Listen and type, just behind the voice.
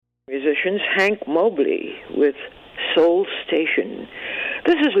musicians, Hank Mobley with Soul Station.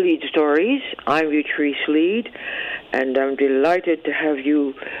 This is Leid Stories. I'm Utrice Leid, and I'm delighted to have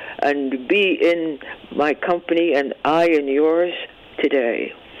you and be in my company and I in yours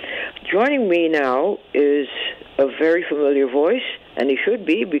today. Joining me now is a very familiar voice, and he should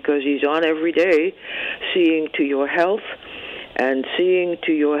be because he's on every day, seeing to your health, and seeing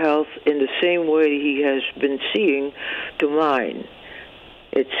to your health in the same way he has been seeing to mine.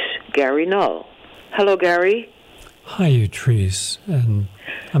 It's Gary Null. Hello, Gary. Hi, Utrice, and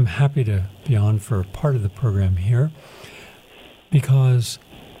I'm happy to be on for part of the program here because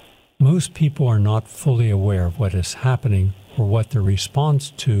most people are not fully aware of what is happening or what the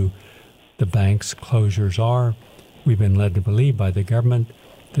response to the bank's closures are. We've been led to believe by the government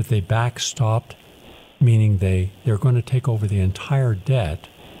that they backstopped, meaning they're going to take over the entire debt.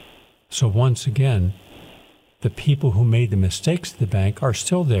 So once again, the people who made the mistakes at the bank are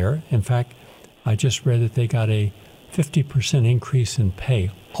still there. In fact, I just read that they got a 50% increase in pay,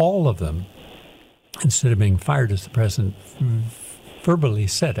 all of them, instead of being fired, as the president verbally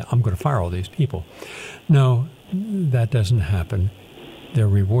said, I'm going to fire all these people. No, that doesn't happen. They're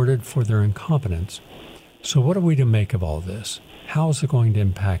rewarded for their incompetence. So what are we to make of all this? How is it going to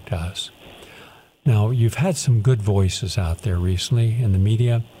impact us? Now, you've had some good voices out there recently in the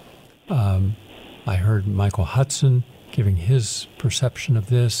media. I heard Michael Hudson giving his perception of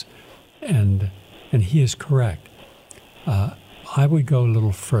this, and he is correct. I would go a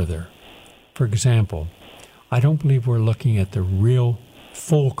little further. For example, I don't believe we're looking at the real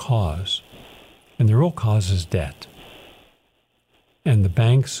full cause, and the real cause is debt. And the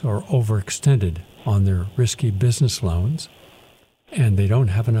banks are overextended on their risky business loans, and they don't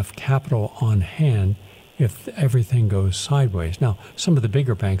have enough capital on hand if everything goes sideways. Now, some of the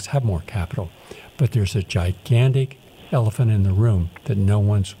bigger banks have more capital, but there's a gigantic elephant in the room that no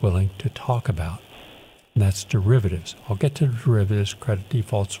one's willing to talk about, and that's derivatives. I'll get to derivatives, credit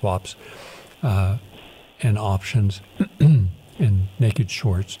default swaps, and options, and naked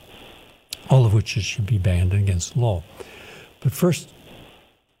shorts, all of which should be banned against the law. But first,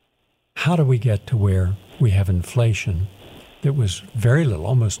 how do we get to where we have inflation that was very little,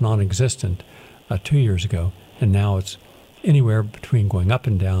 almost non-existent 2 years ago, and now it's anywhere between going up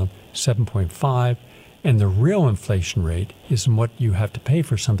and down 7.5, and the real inflation rate is what you have to pay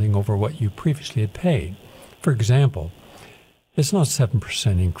for something over what you previously had paid. For example, it's not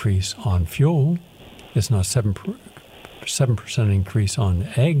 7% increase on fuel, it's not 7% increase on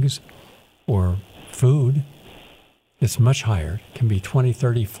eggs or food. It's much higher. It can be 20,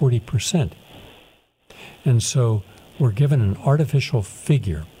 30, 40%. And so we're given an artificial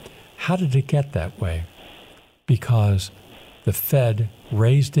figure. How did it get that way? Because the Fed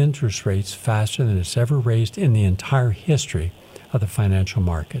raised interest rates faster than it's ever raised in the entire history of the financial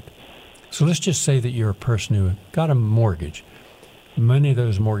market. So let's just say that you're a person who got a mortgage. Many of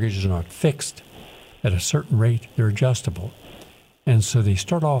those mortgages are not fixed at a certain rate. They're adjustable. And so they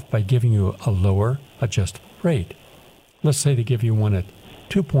start off by giving you a lower adjustable rate. Let's say they give you one at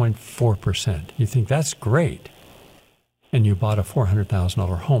 2.4%. You think that's great. And you bought a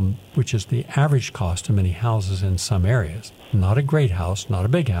 $400,000 home, which is the average cost of many houses in some areas. Not a great house, not a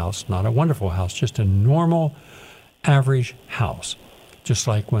big house, not a wonderful house, just a normal average house. Just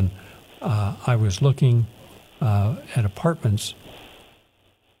like when I was looking at apartments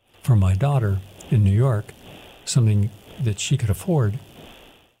for my daughter in New York, something that she could afford,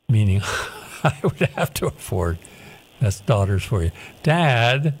 meaning I would have to afford. That's daughters for you.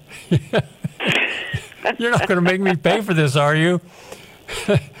 Dad, you're not going to make me pay for this, are you?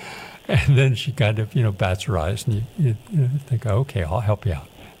 And then she kind of, bats her eyes, and you think, okay, I'll help you out,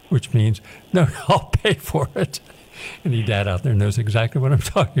 which means, no, I'll pay for it. Any dad out there knows exactly what I'm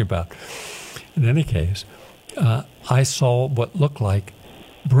talking about. In any case, I saw what looked like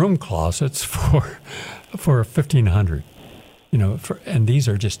broom closets for $1,500. And these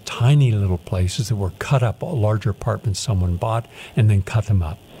are just tiny little places that were cut up, larger apartments someone bought and then cut them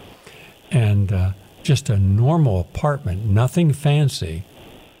up. And just a normal apartment, nothing fancy.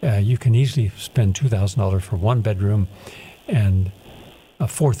 You can easily spend $2,000 for one bedroom and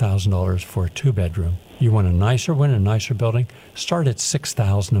 $4,000 for a two-bedroom. You want a nicer one, a nicer building, start at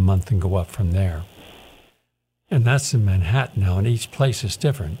 $6,000 a month and go up from there. And that's in Manhattan now, and each place is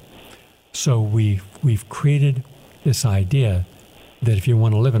different. So we've created this idea that if you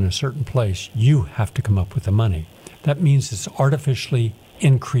want to live in a certain place, you have to come up with the money. That means it's artificially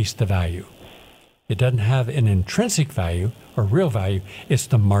increased the value. It doesn't have an intrinsic value or real value. It's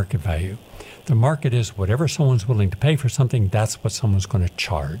the market value. The market is whatever someone's willing to pay for something, that's what someone's going to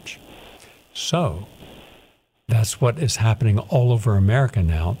charge. So that's what is happening all over America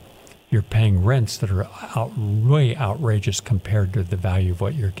now. you're paying rents that are way outrageous compared to the value of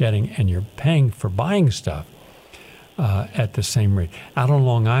what you're getting, and you're paying for buying stuff at the same rate. Out on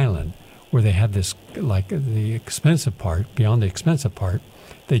Long Island, where they have this, like the expensive part, beyond the expensive part,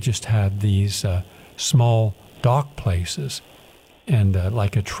 they just have these small dock places and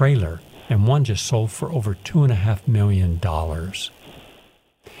like a trailer, and one just sold for over $2.5 million.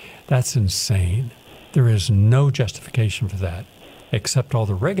 That's insane. There is no justification for that, except all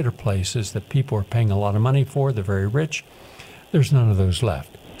the regular places that people are paying a lot of money for, they're very rich. There's none of those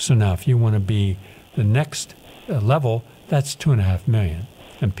left. So now if you want to be the next level, that's $2.5 million,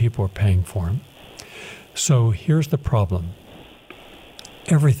 and people are paying for them. So here's the problem.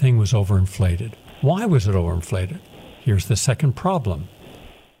 Everything was overinflated. Why was it overinflated? Here's the second problem.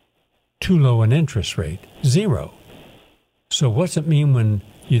 Too low an interest rate, 0. So what's it mean when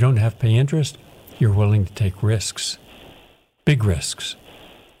you don't have to pay interest? You're willing to take risks, big risks.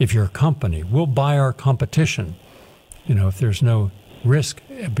 If you're a company, we'll buy our competition. You know, if there's no risk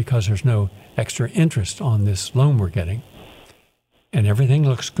because there's no extra interest on this loan we're getting, and everything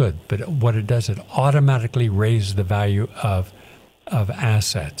looks good, but what it does, it automatically raises the value of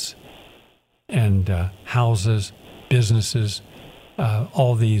assets and houses, businesses,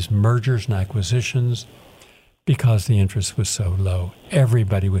 all these mergers and acquisitions, because the interest was so low.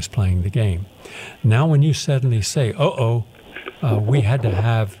 Everybody was playing the game. Now when you suddenly say, we had to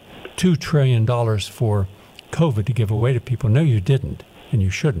have $2 trillion for COVID to give away to people. No, you didn't, and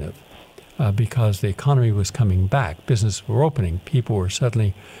you shouldn't have, because the economy was coming back. Businesses were opening. People were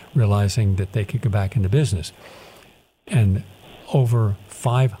suddenly realizing that they could go back into business. And over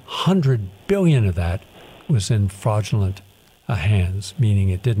 $500 billion of that was in fraudulent hands, meaning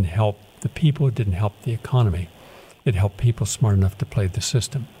it didn't help the people, it didn't help the economy. It helped people smart enough to play the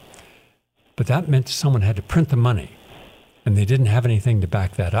system. But that meant someone had to print the money, and they didn't have anything to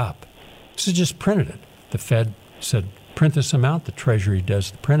back that up. So just printed it. The Fed said, print this amount, the Treasury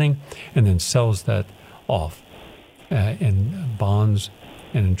does the printing, and then sells that off in bonds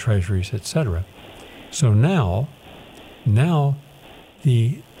and in treasuries, etc. So now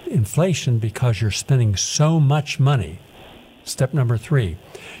the inflation, because you're spending so much money, step number 3,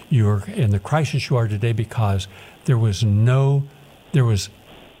 you're in the crisis you are today because there was metal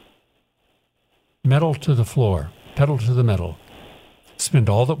to the floor, pedal to the metal. Spend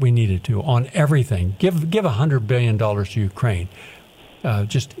all that we needed to on everything. Give $100 billion to Ukraine.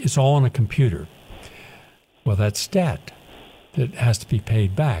 It's all on a computer. Well, that's debt that has to be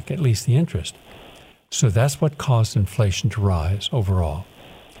paid back, at least the interest. So that's what caused inflation to rise overall.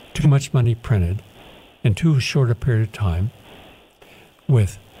 Too much money printed in too short a period of time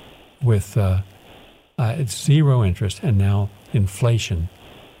with zero interest, and now inflation.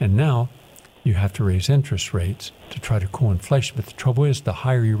 And now you have to raise interest rates to try to cool inflation. But the trouble is, the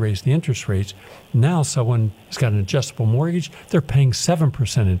higher you raise the interest rates, now someone has got an adjustable mortgage, they're paying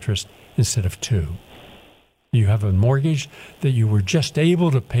 7% interest instead of 2%. You have a mortgage that you were just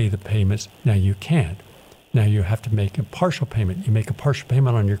able to pay the payments, now you can't. Now you have to make a partial payment. You make a partial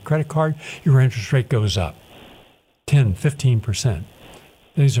payment on your credit card, your interest rate goes up 10, 15%.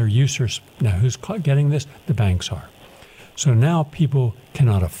 These are users. Now who's getting this? The banks are. So now people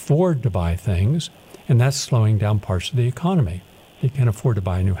cannot afford to buy things, and that's slowing down parts of the economy. They can't afford to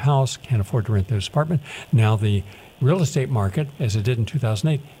buy a new house, can't afford to rent those apartments. Now the real estate market, as it did in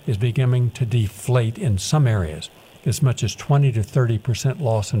 2008, is beginning to deflate in some areas, as much as 20 to 30%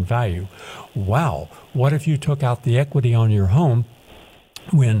 loss in value. Wow, what if you took out the equity on your home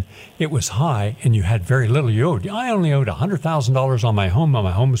when it was high and you had very little you owed? I only owed $100,000 on my home, and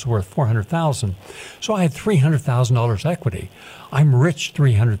my home was worth $400,000. So I had $300,000 equity. I'm rich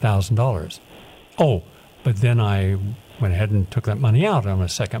 $300,000. Oh, but then I went ahead and took that money out on a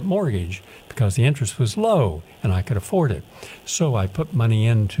second mortgage because the interest was low and I could afford it. So I put money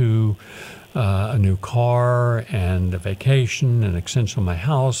into a new car and a vacation and extension of my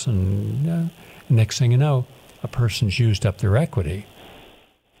house, and next thing you know, a person's used up their equity.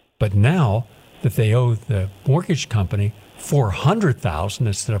 But now that they owe the mortgage company $400,000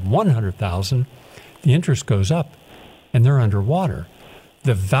 instead of $100,000, the interest goes up and they're underwater.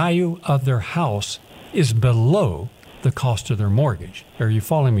 The value of their house is below the cost of their mortgage. Are you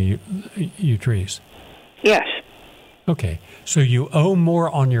following me, Utrice? Yes. Okay, so you owe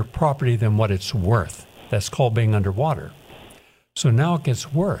more on your property than what it's worth. That's called being underwater. So now it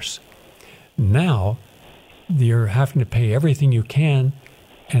gets worse. Now you're having to pay everything you can,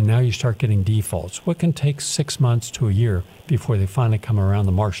 and now you start getting defaults. What can take 6 months to a year before they finally come around,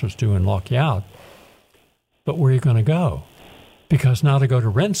 the marshals do, and lock you out. But where are you going to go? Because now to go to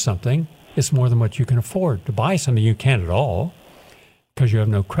rent something, it's more than what you can afford. To buy something, you can't at all. because you have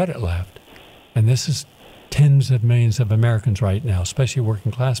no credit left. And this is tens of millions of Americans right now, especially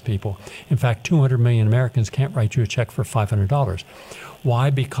working class people. In fact, 200 million Americans can't write you a check for $500. Why?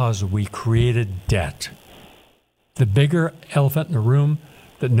 Because we created debt. The bigger elephant in the room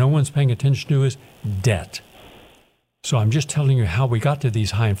that no one's paying attention to is debt. So I'm just telling you how we got to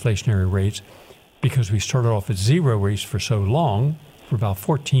these high inflationary rates, because we started off at zero rates for so long, for about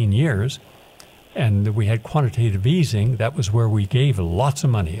 14 years, and we had quantitative easing. That was where we gave lots of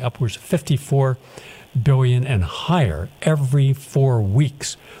money, upwards of $54 billion and higher every 4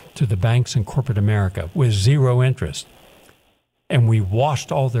 weeks to the banks in corporate America with zero interest. And we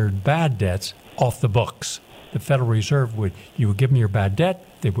washed all their bad debts off the books. The Federal Reserve you would give them your bad debt,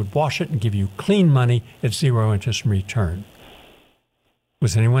 they would wash it and give you clean money at zero interest in return.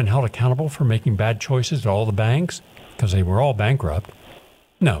 Was anyone held accountable for making bad choices at all the banks? Because they were all bankrupt.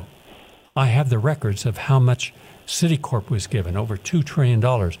 No. I have the records of how much Citicorp was given, over $2 trillion,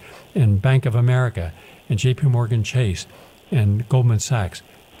 in Bank of America, and JP Morgan Chase, and Goldman Sachs.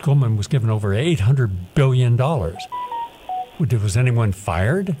 Goldman was given over $800 billion. Was anyone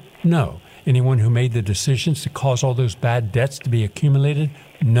fired? No. Anyone who made the decisions to cause all those bad debts to be accumulated?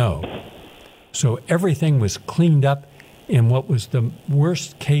 No. So everything was cleaned up in what was the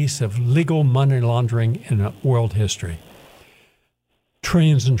worst case of legal money laundering in world history.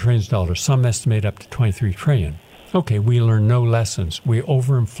 Trillions and trillions of dollars, some estimate up to 23 trillion. Okay, we learned no lessons. We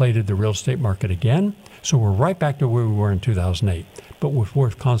overinflated the real estate market again, so we're right back to where we were in 2008, but with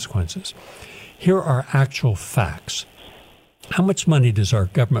worse consequences. Here are actual facts. How much money does our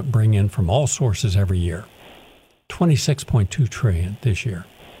government bring in from all sources every year? 26.2 trillion this year.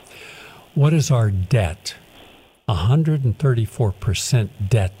 What is our debt? 134%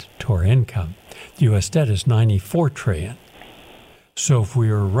 debt to our income. The U.S. debt is 94 trillion. So if we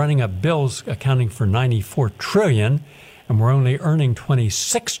were running up bills accounting for 94 trillion and we're only earning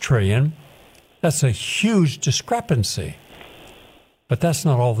 26 trillion, that's a huge discrepancy. But that's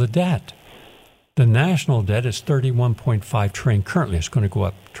not all the debt. The national debt is 31.5 trillion currently. It's going to go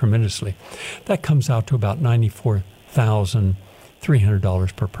up tremendously. That comes out to about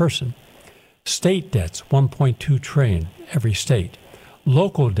 $94,300 per person. State debt's 1.2 trillion every state.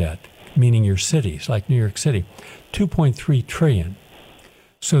 Local debt, meaning your cities, like New York City, 2.3 trillion.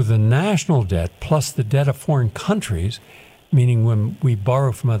 So the national debt plus the debt of foreign countries, meaning when we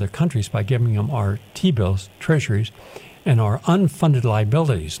borrow from other countries by giving them our T-bills, treasuries, and our unfunded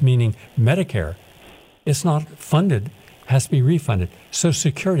liabilities, meaning Medicare, it's not funded, has to be refunded. Social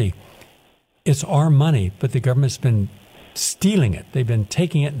Security, it's our money, but the government's been stealing it. They've been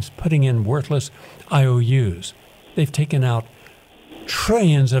taking it and putting in worthless IOUs. They've taken out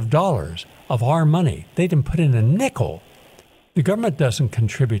trillions of dollars of our money. They didn't put in a nickel. The government doesn't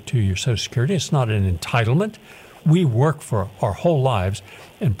contribute to your Social Security. It's not an entitlement. We work for our whole lives,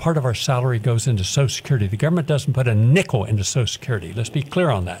 and part of our salary goes into Social Security. The government doesn't put a nickel into Social Security. Let's be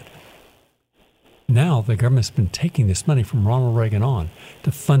clear on that. Now the government's been taking this money from Ronald Reagan on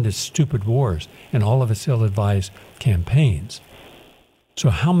to fund its stupid wars and all of its ill-advised campaigns. So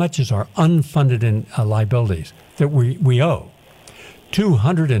how much is our unfunded liabilities that we owe?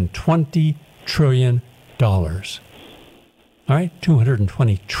 $220 trillion. All right,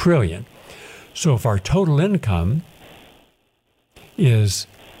 $220 trillion. So if our total income is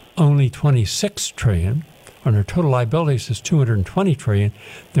only 26 trillion, and our total liabilities is 220 trillion,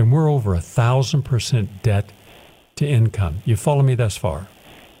 then we're over 1,000% debt to income. You follow me thus far?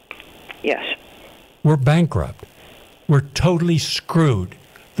 Yes. We're bankrupt. We're totally screwed.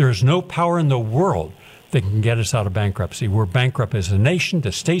 There's no power in the world that can get us out of bankruptcy. We're bankrupt as a nation.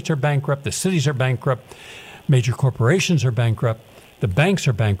 The states are bankrupt. The cities are bankrupt. Major corporations are bankrupt. The banks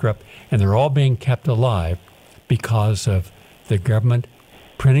are bankrupt. And they're all being kept alive because of the government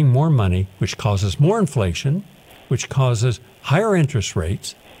printing more money, which causes more inflation, which causes higher interest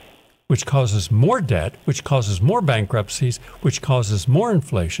rates, which causes more debt, which causes more bankruptcies, which causes more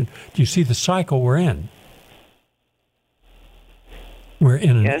inflation. Do you see the cycle we're in? We're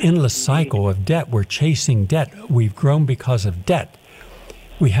in an endless cycle of debt. We're chasing debt. We've grown because of debt.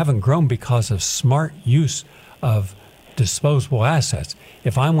 We haven't grown because of smart use of disposable assets.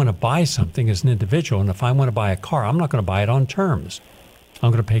 If I want to buy something as an individual, and if I want to buy a car, I'm not going to buy it on terms. I'm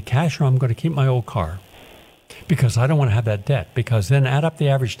going to pay cash or I'm going to keep my old car because I don't want to have that debt, because then add up the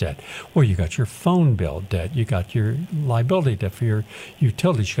average debt. Well, you got your phone bill debt. You got your liability debt for your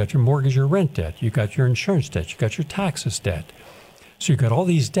utilities. You got your mortgage or rent debt. You got your insurance debt. You got your taxes debt. So you got all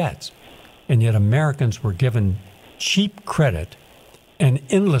these debts. And yet Americans were given cheap credit and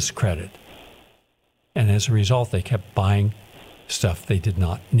endless credit. And as a result, they kept buying stuff they did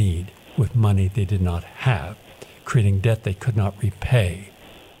not need with money they did not have, creating debt they could not repay.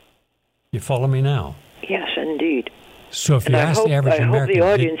 You follow me now? Yes, indeed. So if you ask the average American... I hope the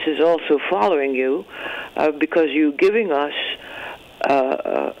audience is also following you, because you're giving us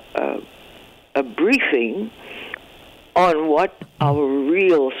a briefing on what our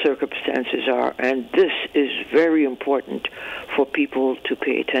real circumstances are, and this is very important for people to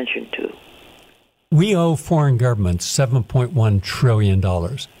pay attention to. We owe foreign governments $7.1 trillion.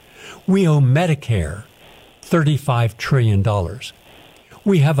 We owe Medicare $35 trillion.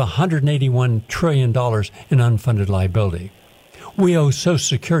 We have $181 trillion in unfunded liability. We owe Social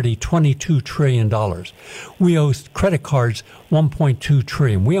Security $22 trillion. We owe credit cards $1.2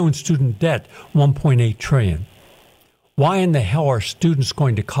 trillion. We owe student debt $1.8 trillion. Why in the hell are students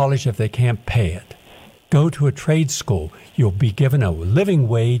going to college if they can't pay it? Go to a trade school. You'll be given a living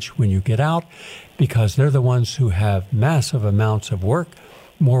wage when you get out, because they're the ones who have massive amounts of work,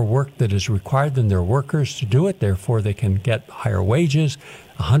 more work that is required than their workers to do it. Therefore, they can get higher wages.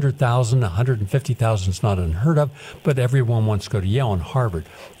 100,000, 150,000 is not unheard of, but everyone wants to go to Yale and Harvard.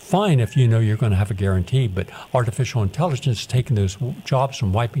 Fine if you know you're going to have a guarantee, but artificial intelligence is taking those jobs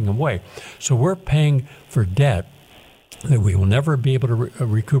and wiping them away. So we're paying for debt that we will never be able to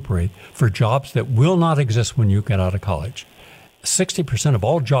recuperate for jobs that will not exist when you get out of college. 60% of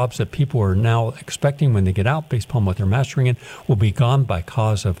all jobs that people are now expecting when they get out, based upon what they're mastering in, will be gone by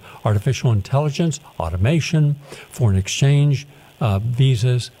cause of artificial intelligence, automation, foreign exchange,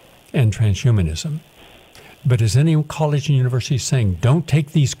 visas, and transhumanism. But is any college and university saying, don't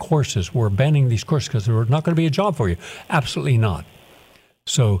take these courses, we're banning these courses because there's not going to be a job for you? Absolutely not.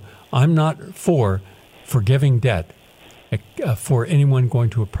 So I'm not for forgiving debt for anyone going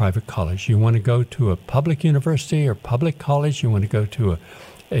to a private college. You want to go to a public university or public college, you want to go to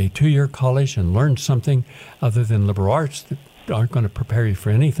a two-year college and learn something other than liberal arts that aren't going to prepare you for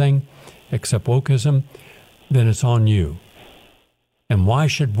anything except wokeism, then it's on you. And why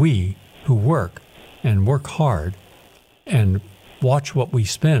should we, who work and work hard and watch what we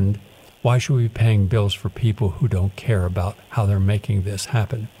spend, why should we be paying bills for people who don't care about how they're making this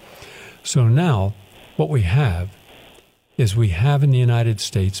happen? So now what we have is we have in the United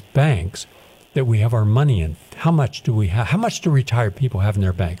States banks that we have our money in. How much do we have? How much do retired people have in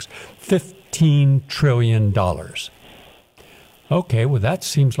their banks? $15 trillion. Okay, well, that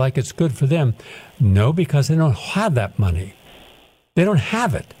seems like it's good for them. No, because they don't have that money. They don't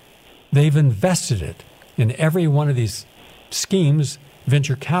have it. They've invested it in every one of these schemes.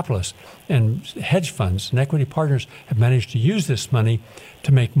 Venture capitalists and hedge funds and equity partners have managed to use this money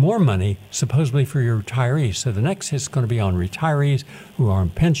to make more money, supposedly for your retirees. So the next hit's going to be on retirees who are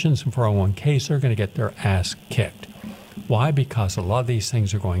on pensions and 401ks. They're going to get their ass kicked. Why? Because a lot of these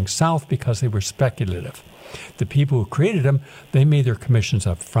things are going south because they were speculative. The people who created them, they made their commissions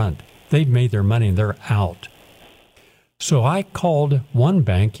up front. They've made their money and they're out. So I called one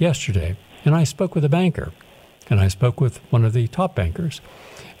bank yesterday and I spoke with a banker. And I spoke with one of the bankers,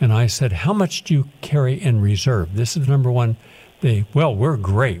 and I said, how much do you carry in reserve? This is the number one. Well, we're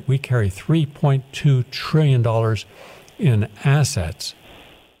great. We carry $3.2 trillion in assets.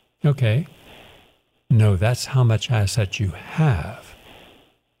 Okay. No, that's how much assets you have.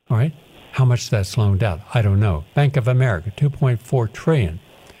 All right. How much that's loaned out? I don't know. Bank of America, $2.4 trillion.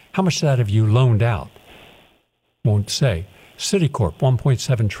 How much of that have you loaned out? Won't say. Citicorp,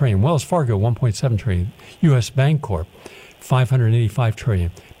 $1.7 trillion. Wells Fargo, $1.7 trillion. U.S. Bancorp, $585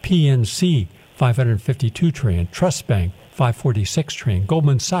 trillion. PNC, $552 trillion. Trust Bank, $546 trillion.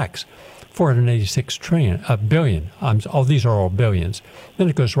 Goldman Sachs, $486 billion. All these are all billions. Then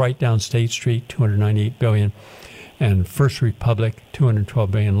it goes right down State Street, $298 billion. And First Republic,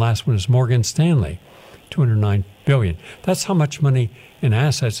 $212 billion. Last one is Morgan Stanley, $209 billion. That's how much money in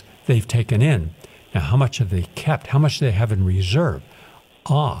assets they've taken in. Now, how much have they kept? How much do they have in reserve?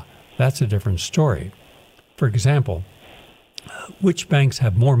 That's a different story. For example, which banks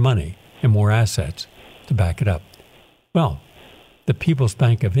have more money and more assets to back it up? Well, the People's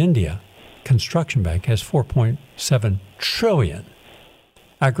Bank of India, Construction Bank, has $4.7 trillion.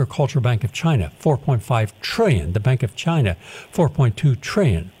 Agricultural Bank of China, $4.5 trillion. The Bank of China, $4.2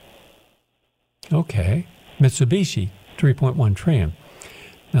 trillion. Okay. Mitsubishi, $3.1 trillion.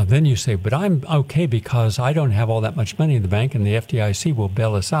 Now, then you say, but I'm okay because I don't have all that much money in the bank and the FDIC will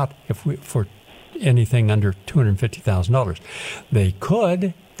bail us out for anything under $250,000. They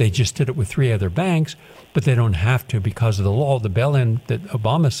could. They just did it with 3 other banks, but they don't have to because of the law. The bail-in that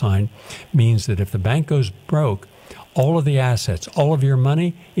Obama signed means that if the bank goes broke, all of the assets, all of your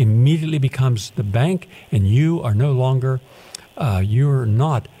money immediately becomes the bank, and you are no longer, you're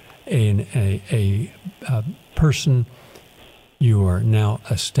not a person. You are now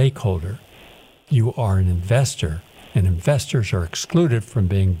a stakeholder. You are an investor, and investors are excluded from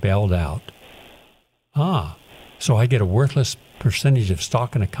being bailed out. So I get a worthless percentage of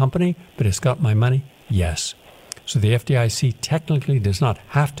stock in a company, but it's got my money? Yes. So the FDIC technically does not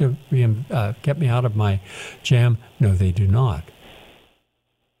have to get me out of my jam. No, they do not.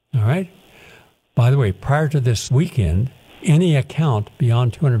 All right? By the way, prior to this weekend, any account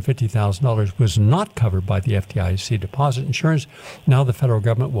beyond $250,000 was not covered by the FDIC deposit insurance. Now the federal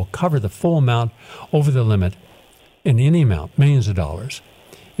government will cover the full amount over the limit in any amount, millions of dollars.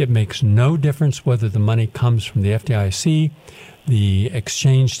 It makes no difference whether the money comes from the FDIC, the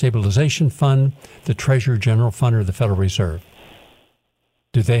Exchange Stabilization Fund, the Treasury General Fund, or the Federal Reserve.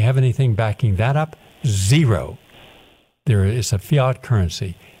 Do they have anything backing that up? Zero. There is a fiat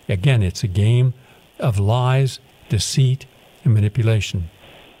currency. Again, it's a game of lies, deceit, and manipulation.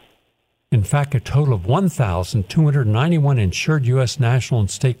 In fact, a total of 1,291 insured U.S. national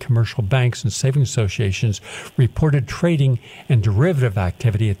and state commercial banks and savings associations reported trading and derivative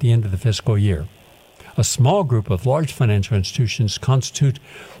activity at the end of the fiscal year. A small group of large financial institutions constitute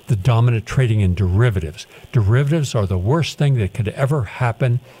the dominant trading in derivatives. Derivatives are the worst thing that could ever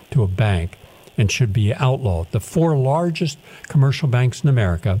happen to a bank and should be outlawed. The 4 largest commercial banks in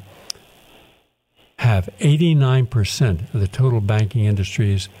America have 89% of the total banking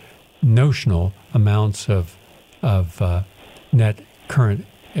industry's notional amounts of net current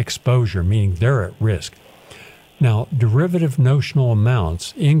exposure, meaning they're at risk. Now, derivative notional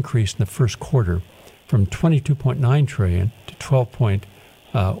amounts increased in the first quarter from $22.9 trillion to 12%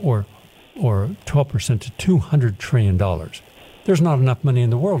 to $200 trillion. There's not enough money in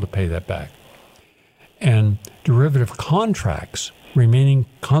the world to pay that back. And derivative contracts remaining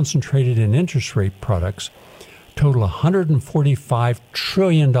concentrated in interest rate products total $145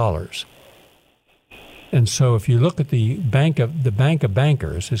 trillion. And so if you look at the Bank of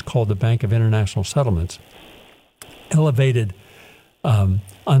Bankers, is called the Bank of International Settlements, elevated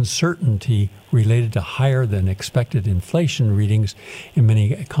uncertainty related to higher than expected inflation readings in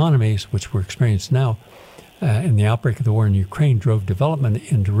many economies, which we're experiencing now, and the outbreak of the war in Ukraine drove development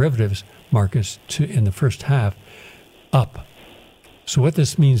in derivatives markets in the first half up. So what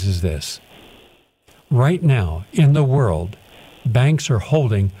this means is this. Right now, in the world, banks are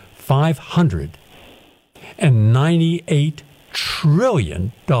holding $598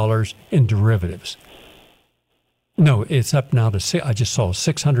 trillion in derivatives. No, it's up now to, I just saw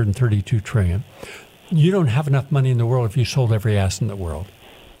 $632 trillion. You don't have enough money in the world if you sold every asset in the world.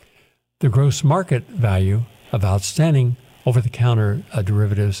 The gross market value of outstanding over-the-counter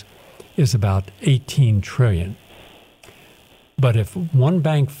derivatives is about $18 trillion. But if one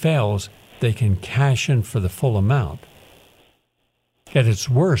bank fails, they can cash in for the full amount. At its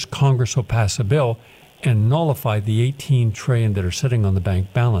worst, Congress will pass a bill and nullify the $18 trillion that are sitting on the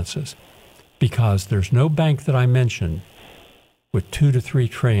bank balances, because there's no bank that I mentioned with $2 to $3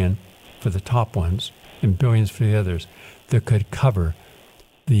 trillion for the top ones and billions for the others that could cover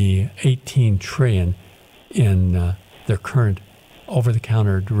the $18 trillion in their current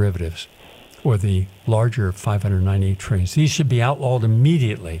over-the-counter derivatives, or the larger 598 trillion. These should be outlawed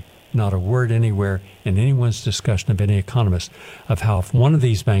immediately. Not a word anywhere in anyone's discussion of any economist of how if one of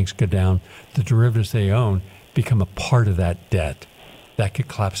these banks go down, the derivatives they own become a part of that debt. That could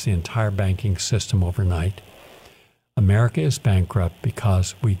collapse the entire banking system overnight. America is bankrupt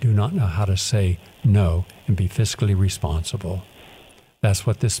because we do not know how to say no and be fiscally responsible. That's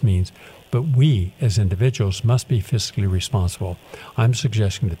what this means. But we, as individuals, must be fiscally responsible. I'm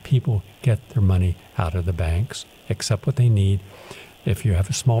suggesting that people get their money out of the banks, accept what they need, if you have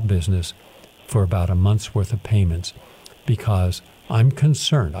a small business, for about a month's worth of payments, because I'm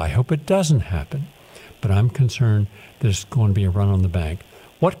concerned. I hope it doesn't happen, but I'm concerned there's going to be a run on the bank.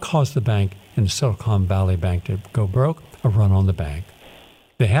 What caused the bank in the Silicon Valley Bank to go broke? A run on the bank.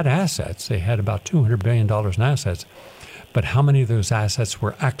 They had assets. They had about $200 billion in assets. But how many of those assets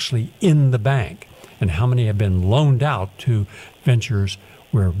were actually in the bank? And how many have been loaned out to ventures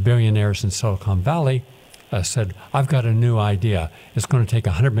where billionaires in Silicon Valley said, I've got a new idea. It's going to take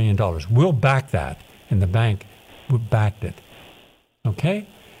 $100 million. We'll back that. And the bank backed it. Okay?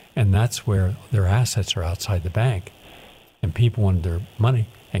 And that's where their assets are outside the bank. And people wanted their money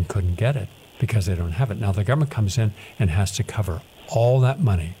and couldn't get it because they don't have it. Now the government comes in and has to cover all that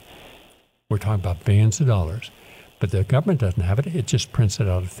money. We're talking about billions of dollars. But the government doesn't have it. It just prints it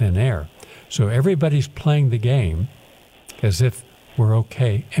out of thin air. So everybody's playing the game as if we're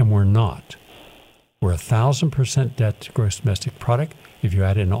okay, and we're not. We're 1,000% debt to gross domestic product if you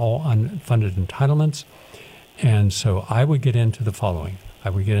add in all unfunded entitlements. And so I would get into the following. I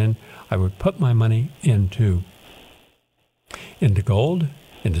would put my money into gold,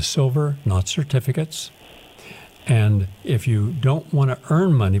 into silver, not certificates. And if you don't want to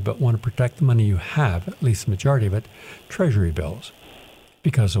earn money but want to protect the money you have, at least the majority of it, Treasury bills.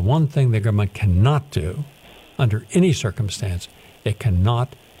 Because the one thing the government cannot do under any circumstance, it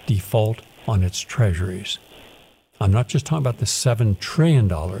cannot default on its treasuries. I'm not just talking about the $7 trillion,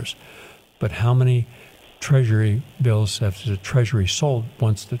 but how many Treasury bills have the Treasury sold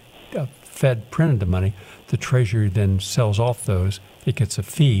once the Fed printed the money. The Treasury then sells off those. It gets a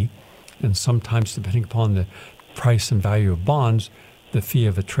fee, and sometimes, depending upon the price and value of bonds, the fee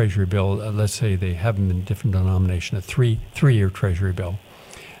of a Treasury bill, let's say they have them in different denomination, a three-year Treasury bill,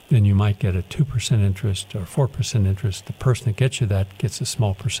 then you might get a 2% interest or 4% interest. The person that gets you that gets a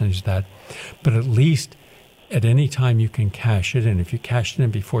small percentage of that. But at least at any time you can cash it in. If you cash it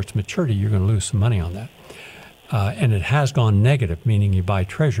in before its maturity, you're going to lose some money on that. And it has gone negative, meaning you buy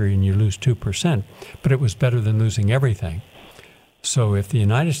Treasury and you lose 2%, but it was better than losing everything. So if the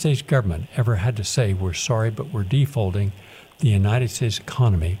United States government ever had to say, we're sorry, but we're defaulting, the United States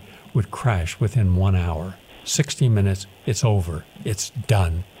economy would crash within 1 hour. 60 minutes, it's over. It's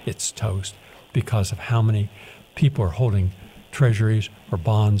done. It's toast because of how many people are holding treasuries or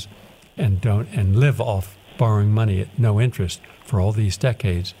bonds and live off borrowing money at no interest for all these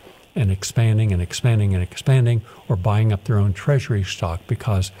decades and expanding and expanding and expanding, or buying up their own treasury stock.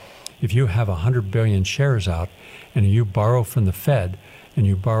 Because if you have 100 billion shares out and you borrow from the Fed and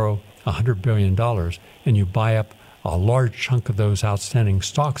you borrow $100 billion and you buy up a large chunk of those outstanding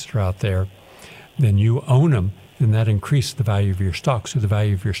stocks that are out there, then you own them, and that increases the value of your stock. So the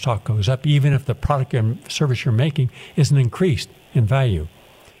value of your stock goes up, even if the product and service you're making isn't increased in value.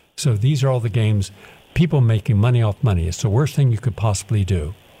 So these are all the games. People making money off money. It's the worst thing you could possibly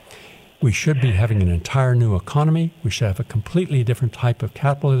do. We should be having an entire new economy. We should have a completely different type of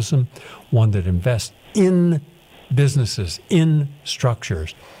capitalism, one that invests in businesses, in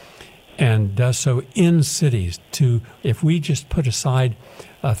structures, and does so in cities. If we just put aside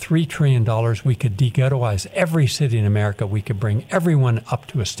 $3 trillion, we could de-ghettoize every city in America. We could bring everyone up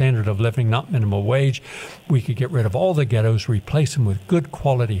to a standard of living, not minimum wage. We could get rid of all the ghettos, replace them with good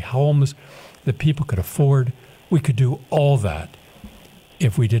quality homes that people could afford. We could do all that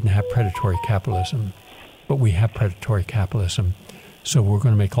if we didn't have predatory capitalism. But we have predatory capitalism. So we're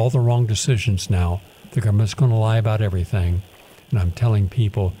going to make all the wrong decisions now. The government's going to lie about everything. And I'm telling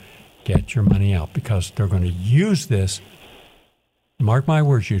people, get your money out, because they're going to use this. Mark my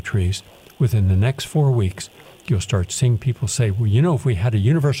words, Utrice, within the next 4 weeks, you'll start seeing people say, well, if we had a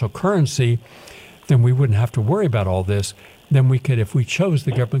universal currency, then we wouldn't have to worry about all this. Then we could, if we chose,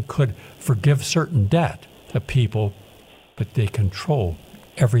 the government could forgive certain debt of people, but they control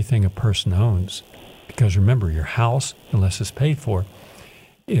everything a person owns. Because remember, your house, unless it's paid for,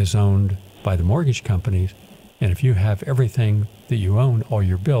 is owned by the mortgage companies. And if you have everything that you own, all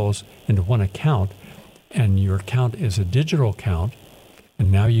your bills, into one account, and your account is a digital account,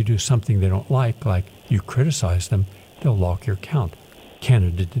 and now you do something they don't like you criticize them, they'll lock your account.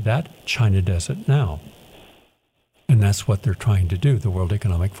 Canada did that. China does it now. And that's what they're trying to do. The World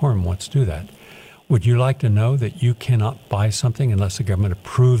Economic Forum wants to do that. Would you like to know that you cannot buy something unless the government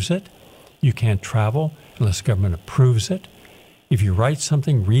approves it? You can't travel unless the government approves it. If you write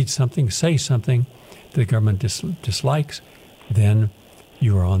something, read something, say something that the government dislikes, then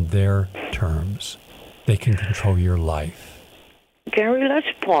you are on their terms. They can control your life. Gary, let's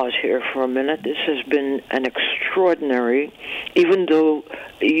pause here for a minute. This has been an extraordinary, even though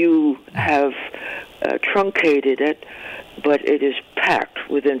you have truncated it, but it is packed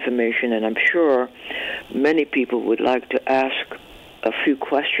with information, and I'm sure many people would like to ask a few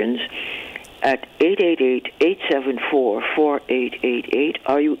questions. At 888-874-4888,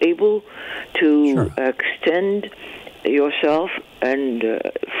 are you able to extend yourself and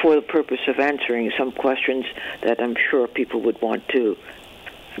for the purpose of answering some questions that I'm sure people would want to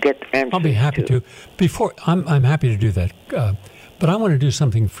get answers? I'll be happy to. I'm happy to do that, but I want to do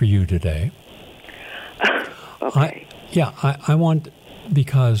something for you today. Okay. I want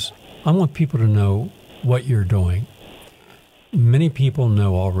people to know what you're doing. Many people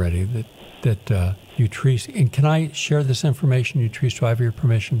know already that Utrice, and can I share this information, Utrice? Do I have your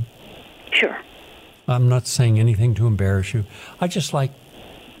permission? Sure. I'm not saying anything to embarrass you. I just like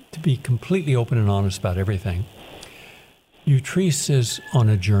to be completely open and honest about everything. Utrice is on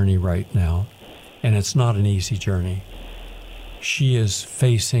a journey right now, and it's not an easy journey. She is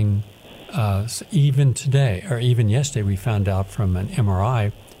facing, even today, or even yesterday, we found out from an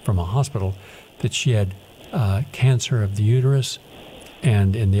MRI from a hospital that she had cancer of the uterus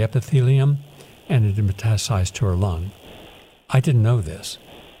and in the epithelium, and it had metastasized to her lung. I didn't know this.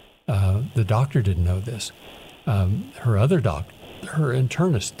 The doctor didn't know this. Her other doctor her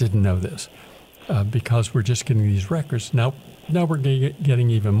internist didn't know this because we're just getting these records. Now we're getting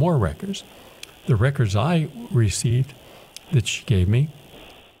even more records. The records I received that she gave me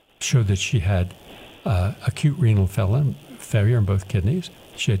showed that she had acute renal failure in both kidneys.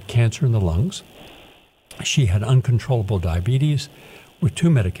 She had cancer in the lungs. She had uncontrollable diabetes with 2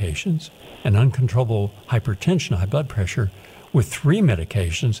 medications, and uncontrollable hypertension, high blood pressure, with 3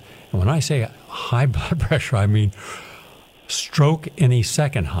 medications. And when I say high blood pressure, I mean stroke any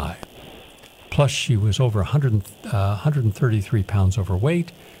second high. Plus, she was over 133 pounds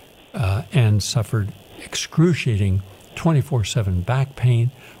overweight and suffered excruciating 24/7 back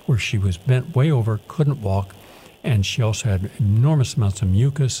pain, where she was bent way over, couldn't walk, and she also had enormous amounts of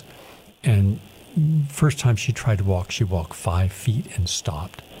mucus. And first time she tried to walk, she walked 5 feet and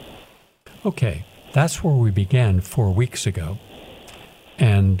stopped. Okay, that's where we began 4 weeks ago.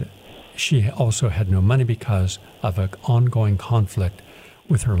 And she also had no money because of an ongoing conflict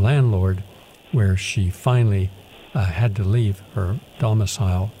with her landlord, where she finally had to leave her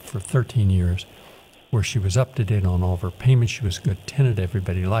domicile for 13 years, where she was up to date on all of her payments. She was a good tenant.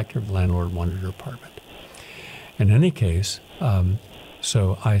 Everybody liked her. The landlord wanted her apartment. In any case,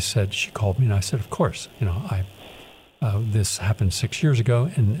 so I said, she called me and I said, of course, this happened 6 years ago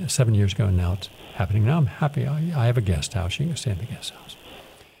and 7 years ago, and now it's happening. Now I'm happy. I have a guest house. You can stay in the guest house.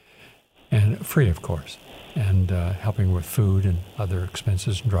 And free, of course, and helping with food and other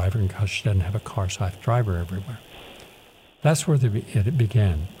expenses and driving because she doesn't have a car, so I have to drive her everywhere. That's where it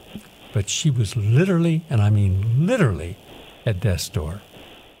began. But she was literally, and I mean literally, at death's door.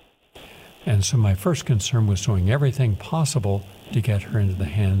 And so my first concern was doing everything possible to get her into the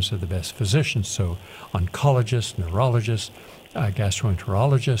hands of the best physicians. So oncologists, neurologists,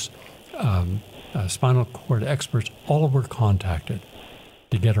 gastroenterologists, spinal cord experts, all were contacted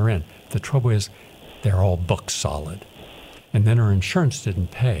to get her in. The trouble is, they're all booked solid. And then her insurance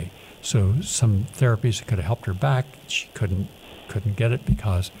didn't pay. So some therapies that could have helped her back, she couldn't get it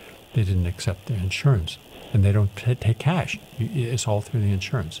because they didn't accept the insurance. And they don't take cash. It's all through the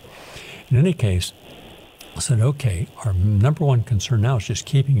insurance. In any case, I said, okay, our number one concern now is just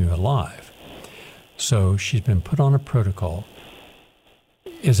keeping you alive. So she's been put on a protocol.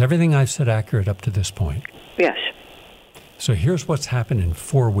 Is everything I've said accurate up to this point? Yes. So here's what's happened in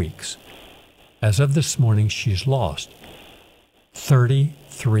 4 weeks. As of this morning, she's lost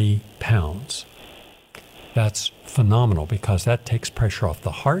 33 pounds. That's phenomenal because that takes pressure off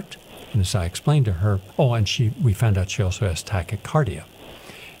the heart. And as I explained to her, and we found out she also has tachycardia.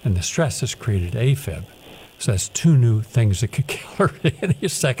 And the stress has created AFib. So that's 2 new things that could kill her in any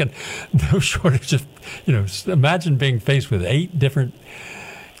second. No shortage of, imagine being faced with 8 different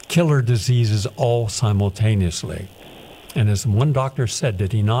killer diseases all simultaneously. And as one doctor said,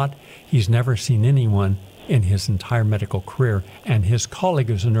 did he not? He's never seen anyone in his entire medical career, and his colleague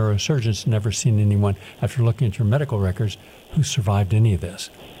who's a neurosurgeon has never seen anyone, after looking at your medical records, who survived any of this.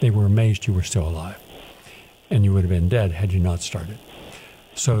 They were amazed you were still alive. And you would have been dead had you not started.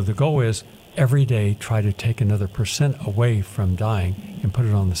 So the goal is, every day, try to take another % away from dying and put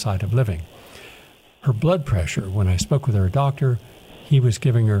it on the side of living. Her blood pressure, when I spoke with her doctor, he was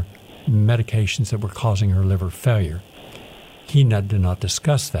giving her medications that were causing her liver failure. He did not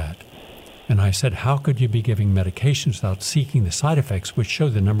discuss that. And I said, how could you be giving medications without seeking the side effects, which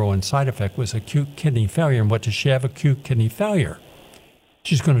showed the number one side effect was acute kidney failure. And what does she have? Acute kidney failure.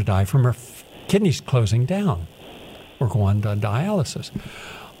 She's going to die from her kidneys closing down or go on to dialysis.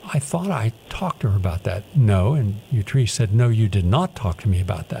 I thought I talked to her about that. No, and Utrice said, no, you did not talk to me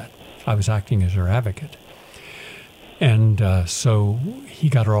about that. I was acting as her advocate. And so he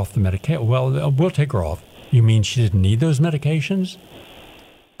got her off the medication. Well, we'll take her off. You mean she didn't need those medications?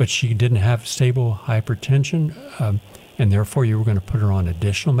 But she didn't have stable hypertension, and therefore you were going to put her on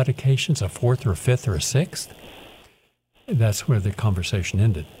additional medications, a 4th or a 5th or a 6th? That's where the conversation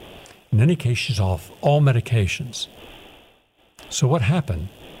ended. In any case, she's off all medications. So what happened?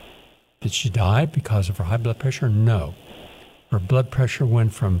 Did she die because of her high blood pressure? No. Her blood pressure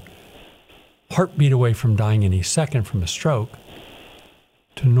went from heartbeat away from dying any second from a stroke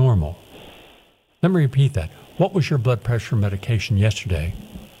to normal. Let me repeat that. What was your blood pressure medication yesterday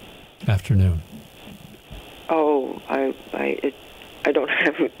afternoon? Oh, I don't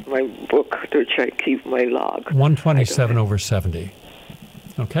have my book to try to keep my log. 127 over 70.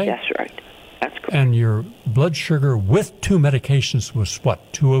 Okay? That's right. That's correct. And your blood sugar with 2 medications was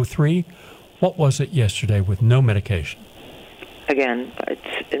what, 203? What was it yesterday with no medication? Again,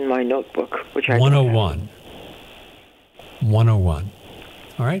 it's in my notebook, which I 101. 101.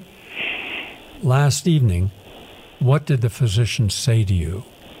 All right? Last evening, what did the physician say to you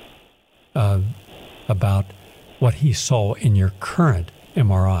about what he saw in your current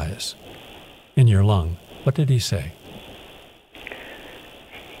MRIs in your lung. What did he say?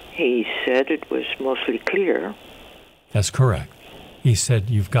 He said it was mostly clear. That's correct. He said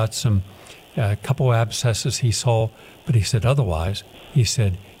you've got a couple abscesses he saw, but he said otherwise, he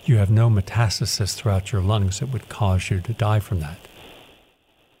said you have no metastasis throughout your lungs that would cause you to die from that.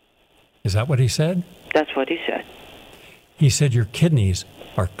 Is that what he said? That's what he said. He said your kidneys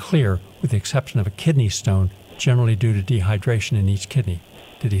are clear with the exception of a kidney stone, generally due to dehydration in each kidney.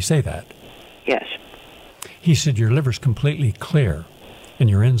 Did he say that? Yes. He said your liver's completely clear and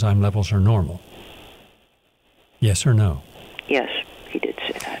your enzyme levels are normal. Yes or no? Yes, he did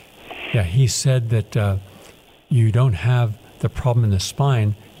say that. Yeah, he said that you don't have the problem in the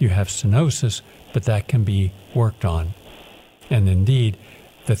spine, you have stenosis, but that can be worked on. And indeed,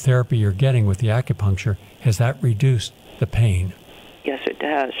 the therapy you're getting with the acupuncture, has that reduced the pain? Yes, it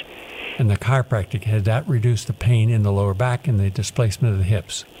has. And the chiropractic, has that reduced the pain in the lower back and the displacement of the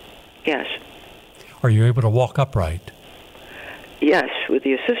hips? Yes. Are you able to walk upright? Yes, with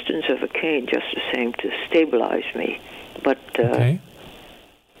the assistance of a cane, just the same, to stabilize me. But okay.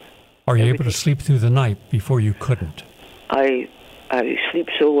 Are you able to sleep through the night before you couldn't? I sleep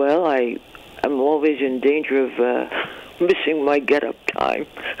so well, I'm always in danger of missing my get-up time.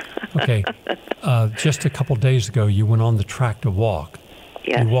 Okay. Just a couple days ago, you went on the track to walk.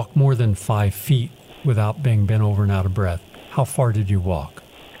 Yes. You walked more than 5 feet without being bent over and out of breath. How far did you walk?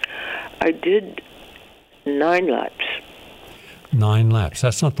 I did 9 laps. 9 laps.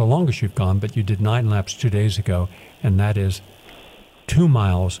 That's not the longest you've gone, but you did 9 laps 2 days ago, and that is 2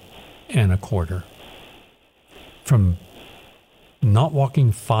 miles and a quarter. From not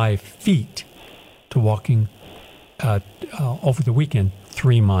walking 5 feet to walking over the weekend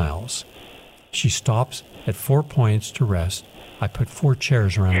 3 miles. She stops at 4 points to rest. I put 4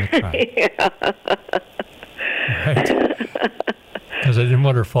 chairs around the track. Yeah. Right? Because I didn't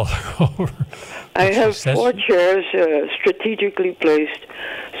want her to fall over. I have 4 chairs strategically placed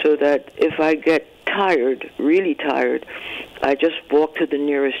so that if I get tired, really tired, I just walk to the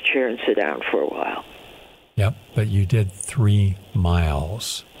nearest chair and sit down for a while. Yep, but you did 3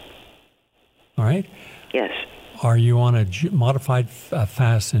 miles. All right? Yes. Are you on a modified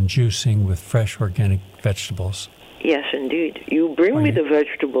fast and juicing with fresh organic vegetables? Yes, indeed. You bring me the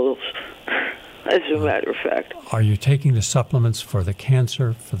vegetables, as a matter of fact. Are you taking the supplements for the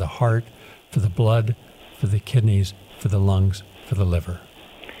cancer, for the heart, for the blood, for the kidneys, for the lungs, for the liver?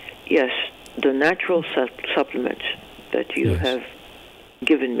 Yes, the natural supplements that you have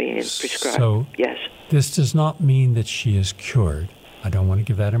given me and prescribed. So yes. This does not mean that she is cured. I don't want to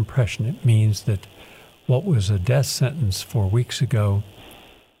give that impression. It means that what was a death sentence 4 weeks ago,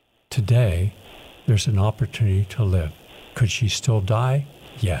 today, there's an opportunity to live. Could she still die?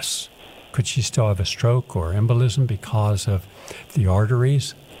 Yes. Could she still have a stroke or embolism because of the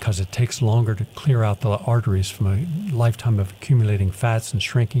arteries? Because it takes longer to clear out the arteries from a lifetime of accumulating fats and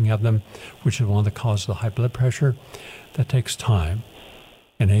shrinking of them, which is one of the causes of high blood pressure. That takes time.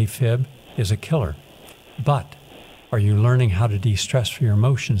 An AFib is a killer. But are you learning how to de-stress for your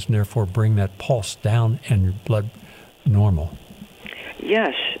emotions and therefore bring that pulse down and your blood normal?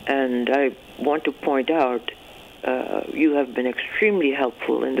 Yes, and I want to point out you have been extremely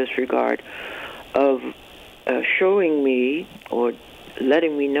helpful in this regard of showing me or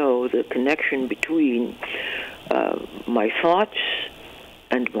letting me know the connection between my thoughts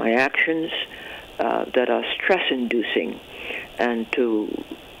and my actions that are stress-inducing, and to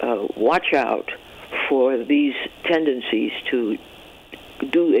watch out for these tendencies to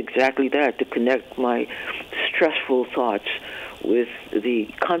do exactly that, to connect my stressful thoughts with the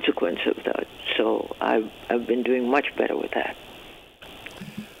consequence of that. So I've been doing much better with that.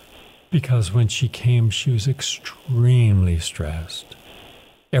 Because when she came, she was extremely stressed.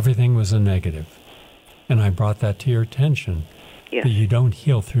 Everything was a negative. And I brought that to your attention. Yes. That you don't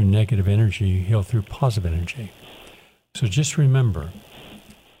heal through negative energy, you heal through positive energy. So just remember,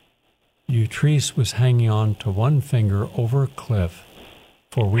 Utrice was hanging on to one finger over a cliff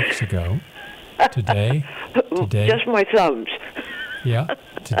 4 weeks ago. Today, just my thumbs. Yeah,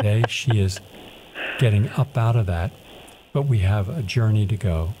 today she is getting up out of that, but we have a journey to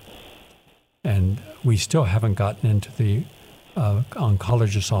go. And we still haven't gotten into the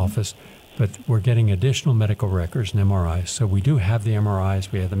oncologist's office, but we're getting additional medical records and MRIs. So we do have the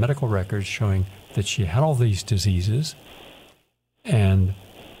MRIs, we have the medical records showing that she had all these diseases, and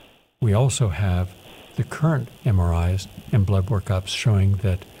we also have the current MRIs and blood workups showing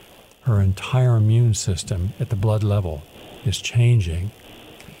that her entire immune system at the blood level is changing.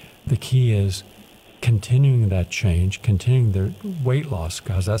 The key is continuing that change, continuing the weight loss,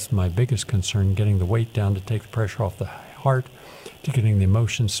 because that's my biggest concern, getting the weight down to take the pressure off the heart, to getting the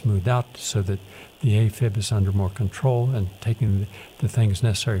emotions smoothed out so that the AFib is under more control, and taking the things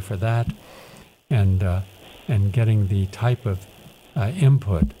necessary for that, and getting the type of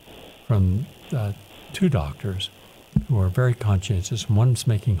input from two doctors who are very conscientious. One's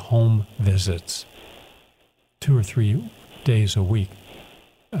making home visits 2 or 3 days a week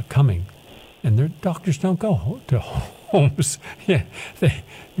coming, and their doctors don't go to homes. Yeah,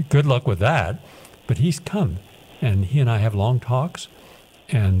 good luck with that. But he's come, and he and I have long talks,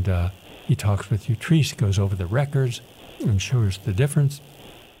 and he talks with Utrice, goes over the records and shows the difference,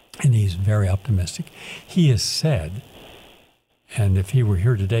 and he's very optimistic. He has said, and if he were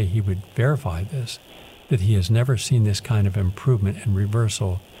here today, he would verify this, that he has never seen this kind of improvement and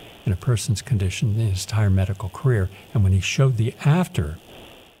reversal in a person's condition in his entire medical career. And when he showed the after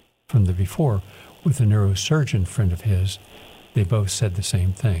from the before with a neurosurgeon friend of his, they both said the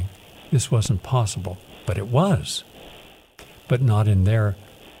same thing. This wasn't possible, but it was, but not in their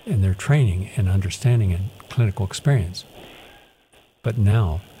training and understanding and clinical experience. But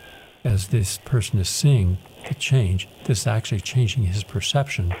now, as this person is seeing the change, this is actually changing his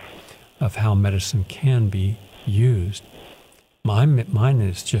perception of how medicine can be used. Mine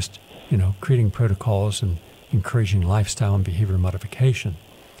is just, creating protocols and encouraging lifestyle and behavior modification.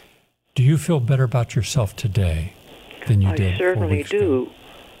 Do you feel better about yourself today than you did 4 weeks ago?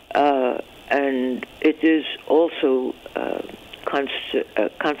 I certainly do. And it is also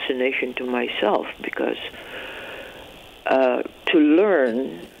consternation to myself, because to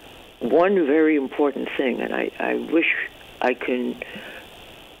learn one very important thing, and I wish I can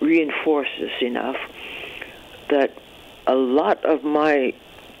reinforce this enough, that a lot of my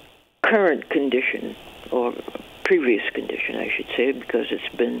current condition, or previous condition, I should say, because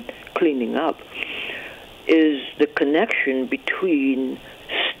it's been cleaning up, is the connection between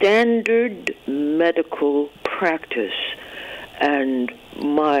standard medical practice and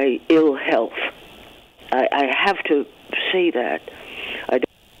my ill health. I have to say that. I don't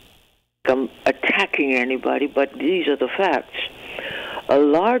think I'm attacking anybody, but these are the facts. A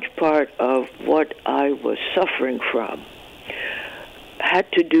large part of what I was suffering from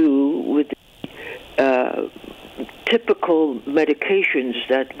had to do with typical medications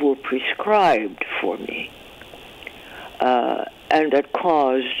that were prescribed for me, and that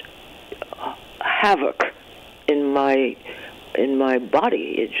caused havoc in my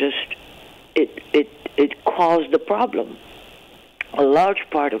body. It caused the problem. A large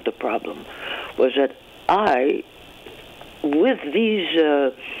part of the problem was that I, with these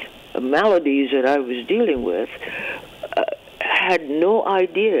maladies that I was dealing with, had no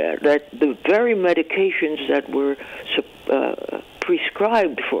idea that the very medications that were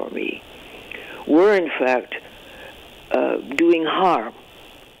prescribed for me were, in fact, doing harm,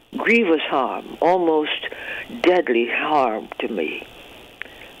 grievous harm, almost deadly harm to me.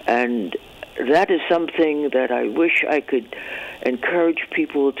 And that is something that I wish I could encourage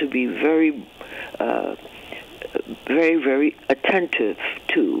people to be very, very attentive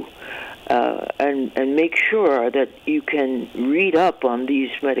to, and make sure that you can read up on these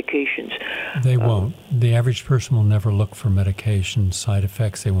medications. They won't. The average person will never look for medication side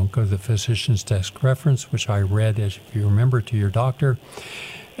effects. They won't go to the physician's desk reference, which I read, as if you remember, to your doctor.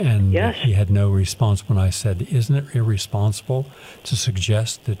 And yes, he had no response when I said, isn't it irresponsible to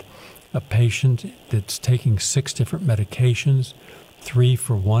suggest that a patient that's taking 6 different medications, 3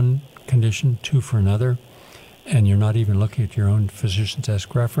 for one condition, 2 for another, and you're not even looking at your own physician's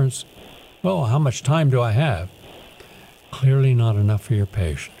desk reference? Well, how much time do I have? Clearly not enough for your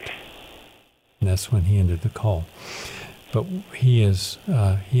patient. And that's when he ended the call. But he is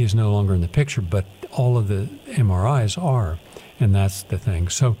no longer in the picture, but all of the MRIs are, and that's the thing.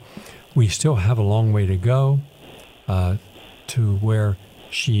 So we still have a long way to go to where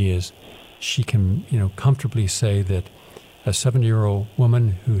she can, comfortably say that a 70-year-old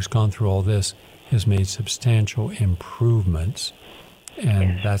woman who's gone through all this has made substantial improvements.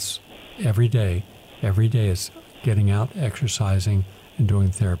 And yes, that's every day. Every day is getting out, exercising, and doing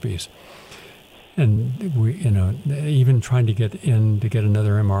therapies. And we, even trying to get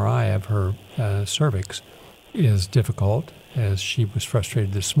another MRI of her cervix is difficult, as she was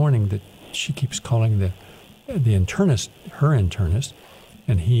frustrated this morning that she keeps calling the internist, her internist,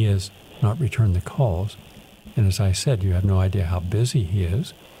 and he has not returned the calls. And as I said, you have no idea how busy he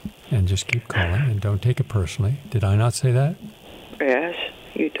is, and just keep calling and don't take it personally. Did I not say that? Yes,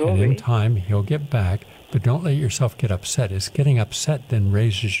 you told me. And in time, he'll get back, but don't let yourself get upset. It's getting upset then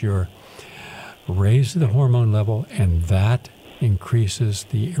raises the hormone level, and that increases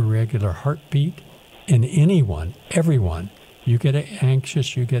the irregular heartbeat in anyone, everyone. You get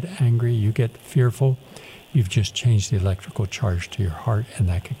anxious, you get angry, you get fearful. You've just changed the electrical charge to your heart, and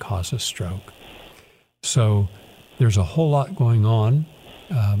that could cause a stroke. So there's a whole lot going on,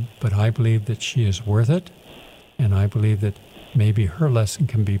 but I believe that she is worth it, and I believe that maybe her lesson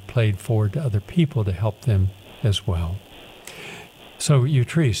can be played forward to other people to help them as well. So,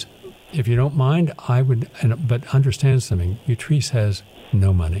 Utrice, if you don't mind, I would, but understand something. Utrice has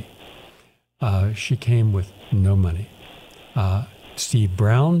no money. She came with no money. Steve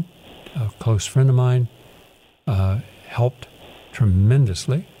Brown, a close friend of mine, helped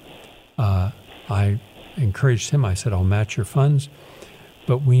tremendously. I encouraged him. I said, I'll match your funds,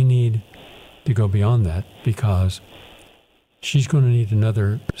 but we need to go beyond that because she's going to need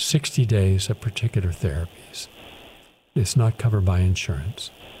another 60 days of particular therapies. It's not covered by insurance.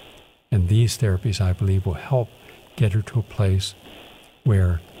 And these therapies, I believe, will help get her to a place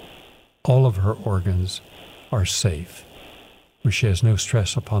where all of her organs are safe, where she has no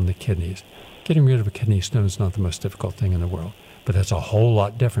stress upon the kidneys. Getting rid of a kidney stone is not the most difficult thing in the world, but that's a whole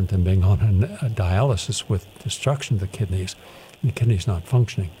lot different than being on a dialysis with destruction of the kidneys, and the kidney's not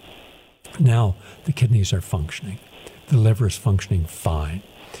functioning. Now the kidneys are functioning. The liver is functioning fine.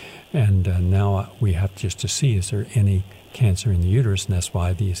 And now we have just to see, is there any cancer in the uterus? And that's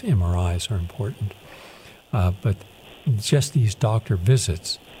why these MRIs are important. But just these doctor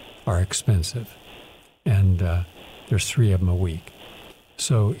visits are expensive. And there's 3 of them a week.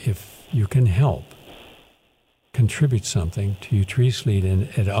 So if you can help contribute something to Utrice Leid, and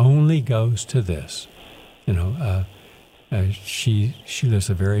it only goes to this. She lives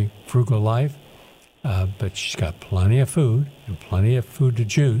a very frugal life. But she's got plenty of food and plenty of food to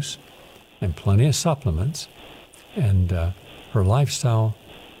juice and plenty of supplements. And her lifestyle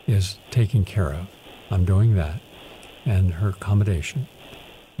is taken care of. I'm doing that. And her accommodation.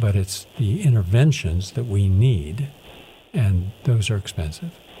 But it's the interventions that we need, and those are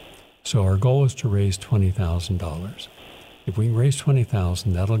expensive. So our goal is to raise $20,000. If we can raise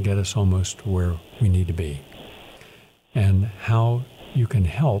 $20,000, that'll get us almost to where we need to be. And how you can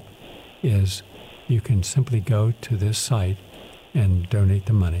help is you can simply go to this site and donate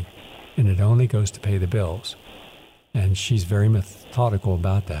the money. And it only goes to pay the bills. And she's very methodical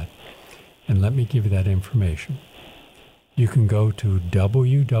about that. And let me give you that information. You can go to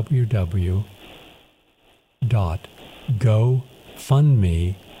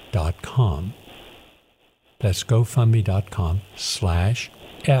www.gofundme.com. That's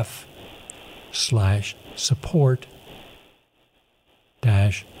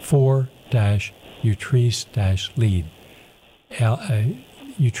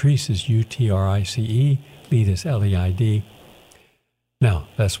Utrice is Utrice, Leid is Leid. Now,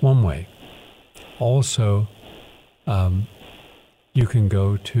 that's one way. Also, you can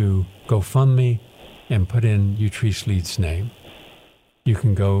go to GoFundMe and put in Utrice Leid's name. You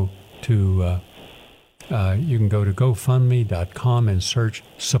can go to GoFundMe.com and search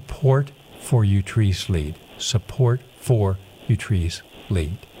support for Utrice Leid. Support for Utrice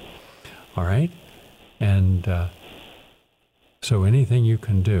Leid. All right? And so anything you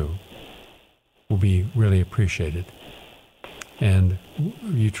can do will be really appreciated. And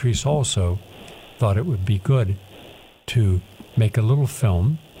Utrice also thought it would be good to make a little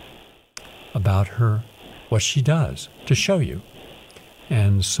film about her, what she does, to show you.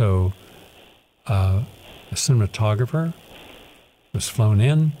 And so a cinematographer was flown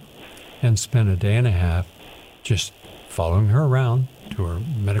in and spent a day and a half just following her around to her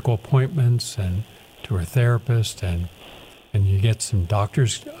medical appointments and to her therapist, and you get some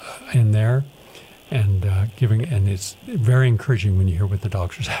doctors in there and and it's very encouraging when you hear what the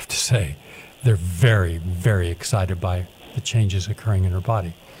doctors have to say. They're very, very excited by the changes occurring in her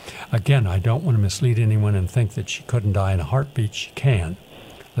body. Again, I don't want to mislead anyone and think that she couldn't die in a heartbeat. She can.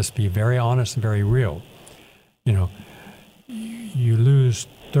 Let's be very honest and very real. You know, you lose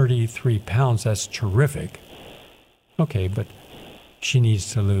 33 pounds, that's terrific. Okay, but she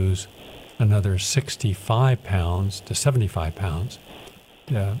needs to lose another 65 pounds to 75 pounds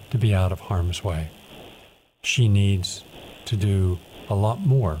to be out of harm's way. She needs to do a lot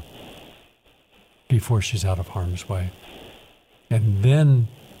more before she's out of harm's way. And then,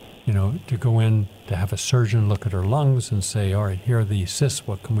 you know, to go in to have a surgeon look at her lungs and say, all right, here are the cysts.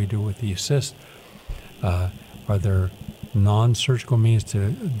 What can we do with these cysts? Are there non-surgical means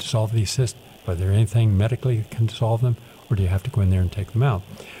to dissolve these cysts? Are there anything medically that can dissolve them? Or do you have to go in there and take them out?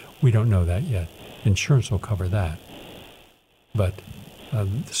 We don't know that yet. Insurance will cover that. But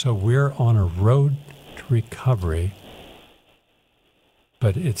so we're on a road to recovery,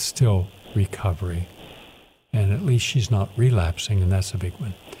 but it's still recovery. And at least she's not relapsing, and that's a big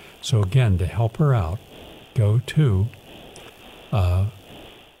one. So again, to help her out, go to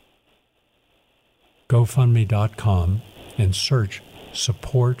GoFundMe.com and search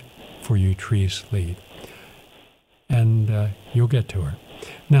Support for Utrice Leid. And you'll get to her.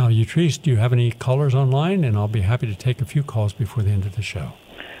 Now, Utrice, do you have any callers online? And I'll be happy to take a few calls before the end of the show.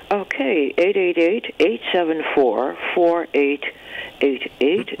 Okay, 888-874-4888 is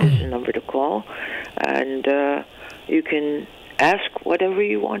the number to call. And you can ask whatever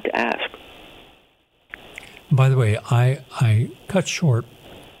you want to ask. By the way, I cut short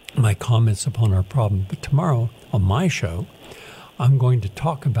my comments upon our problem, but tomorrow on my show, I'm going to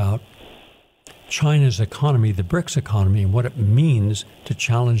talk about China's economy, the BRICS economy, and what it means to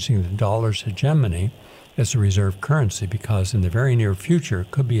challenging the dollar's hegemony as a reserve currency, because in the very near future,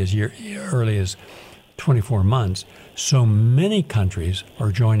 it could be as early as 24 months, so many countries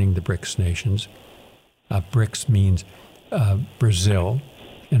are joining the BRICS nations. BRICS means Brazil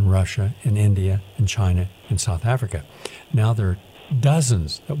and Russia and India and China and South Africa. Now there are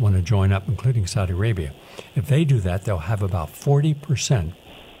dozens that want to join up, including Saudi Arabia. If they do that, they'll have about 40%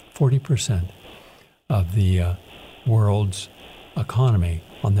 of the world's economy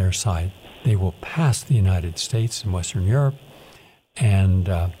on their side. They will pass the United States and Western Europe, and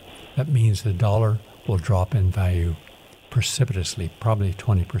that means the dollar will drop in value precipitously, probably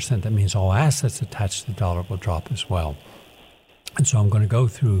 20%. That means all assets attached to the dollar will drop as well. And so I'm going to go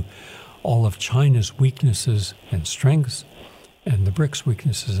through all of China's weaknesses and strengths and the BRICS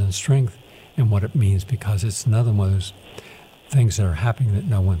weaknesses and strength and what it means, because it's another one of those things that are happening that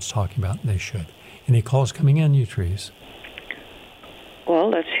no one's talking about, and they should. Any calls coming in, Utrice? Well,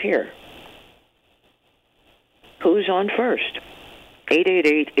 let's hear. Who's on first?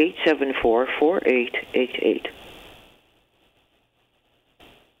 888-874-4888.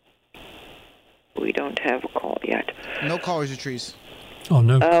 We don't have a call yet. No callers, Utrice. Oh,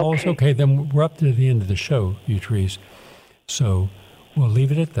 no calls? Okay, then we're up to the end of the show, Utrice. So we'll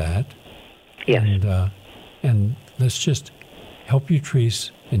leave it at that. Yes. And let's just help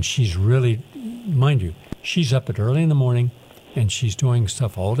Utrice. And she's really, mind you, she's up at early in the morning, and she's doing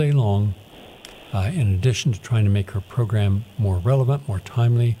stuff all day long, in addition to trying to make her program more relevant, more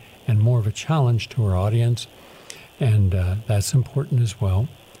timely, and more of a challenge to her audience. And that's important as well.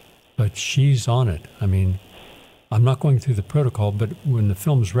 But she's on it. I mean, I'm not going through the protocol, but when the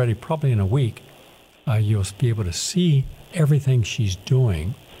film's ready, probably in a week, you'll be able to see everything she's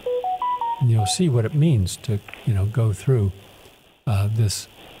doing, and you'll see what it means to, go through this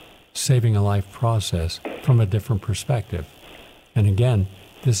saving a life process from a different perspective. And again,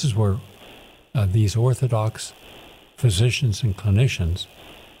 this is where these orthodox physicians and clinicians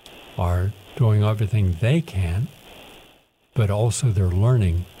are doing everything they can, but also they're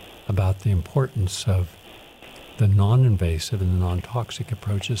learning about the importance of the non-invasive and the non-toxic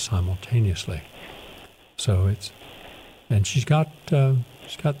approaches simultaneously. So she's got 3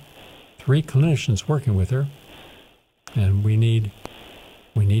 clinicians working with her, and we need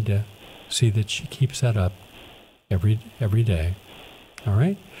to see that she keeps that up every day. All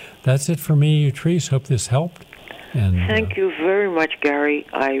right, that's it for me, Utrice. Hope this helped. And thank you very much, Gary.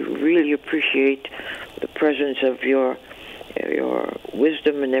 I really appreciate the presence of your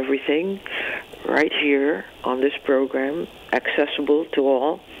wisdom and everything right here on this program, accessible to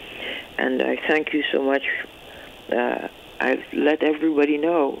all. And I thank you so much. I've let everybody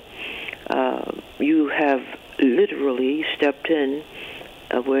know you have literally stepped in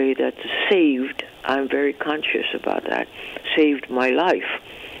a way that saved, I'm very conscious about that, saved my life.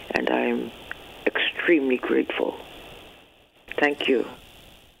 And I'm extremely grateful. Thank you.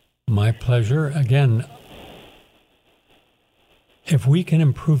 My pleasure. Again, if we can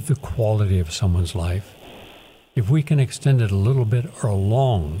improve the quality of someone's life, if we can extend it a little bit or a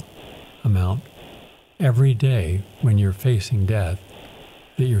long amount every day when you're facing death,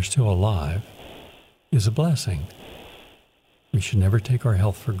 that you're still alive, is a blessing. We should never take our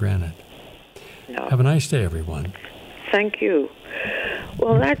health for granted. No. Have a nice day, everyone. Thank you.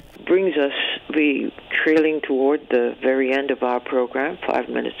 Well, that brings us, we trailing toward the very end of our program, 5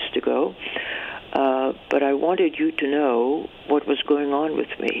 minutes to go. But I wanted you to know what was going on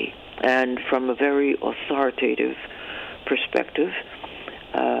with me. And from a very authoritative perspective,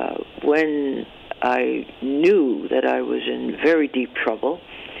 when I knew that I was in very deep trouble,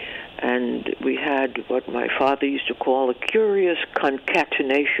 and we had what my father used to call a curious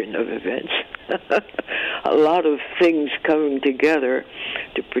concatenation of events, a lot of things coming together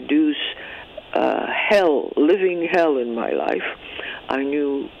to produce living hell in my life, I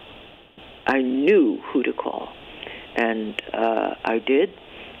knew who to call. And I did,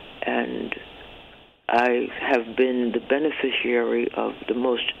 and I have been the beneficiary of the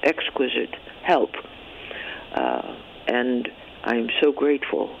most exquisite help, and I'm so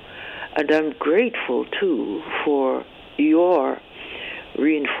grateful. And I'm grateful, too, for your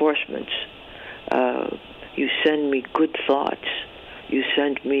reinforcements. You send me good thoughts. You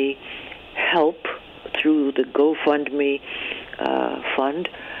send me help through the GoFundMe fund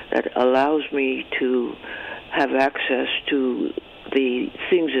that allows me to have access to the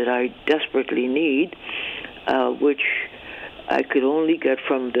things that I desperately need, which I could only get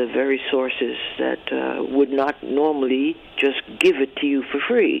from the very sources that would not normally just give it to you for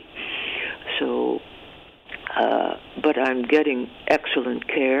free. So, but I'm getting excellent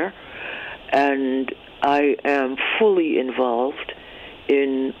care, and I am fully involved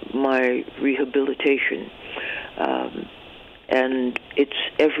in my rehabilitation. And it's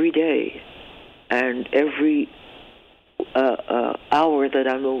every day, and every hour that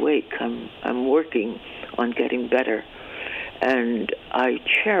I'm awake, I'm working on getting better. And I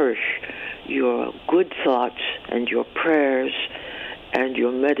cherish your good thoughts and your prayers and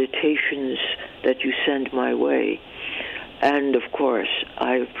your meditations that you send my way. And, of course,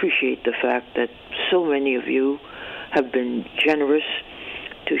 I appreciate the fact that so many of you have been generous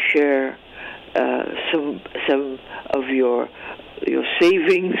to share some of your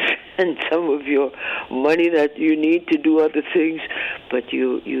savings and some of your money that you need to do other things, but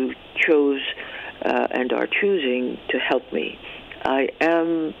you chose and are choosing to help me. I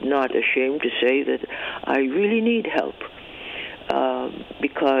am not ashamed to say that I really need help,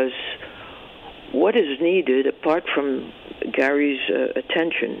 because what is needed, apart from Gary's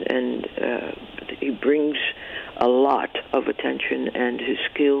attention, and he brings a lot of attention and his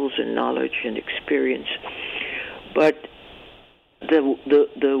skills and knowledge and experience, but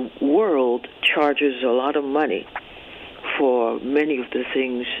the world charges a lot of money for many of the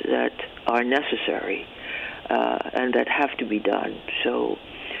things that are necessary and that have to be done. So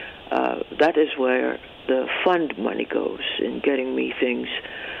that is where the fund money goes, in getting me things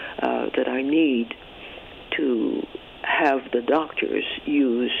that I need to have the doctors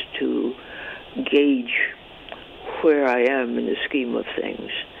use to gauge where I am in the scheme of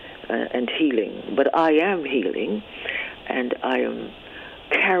things and healing. But I am healing, and I am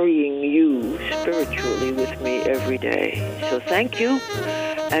carrying you spiritually with me every day. So thank you,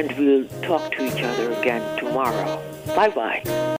 and we'll talk to each other again tomorrow. Bye-bye.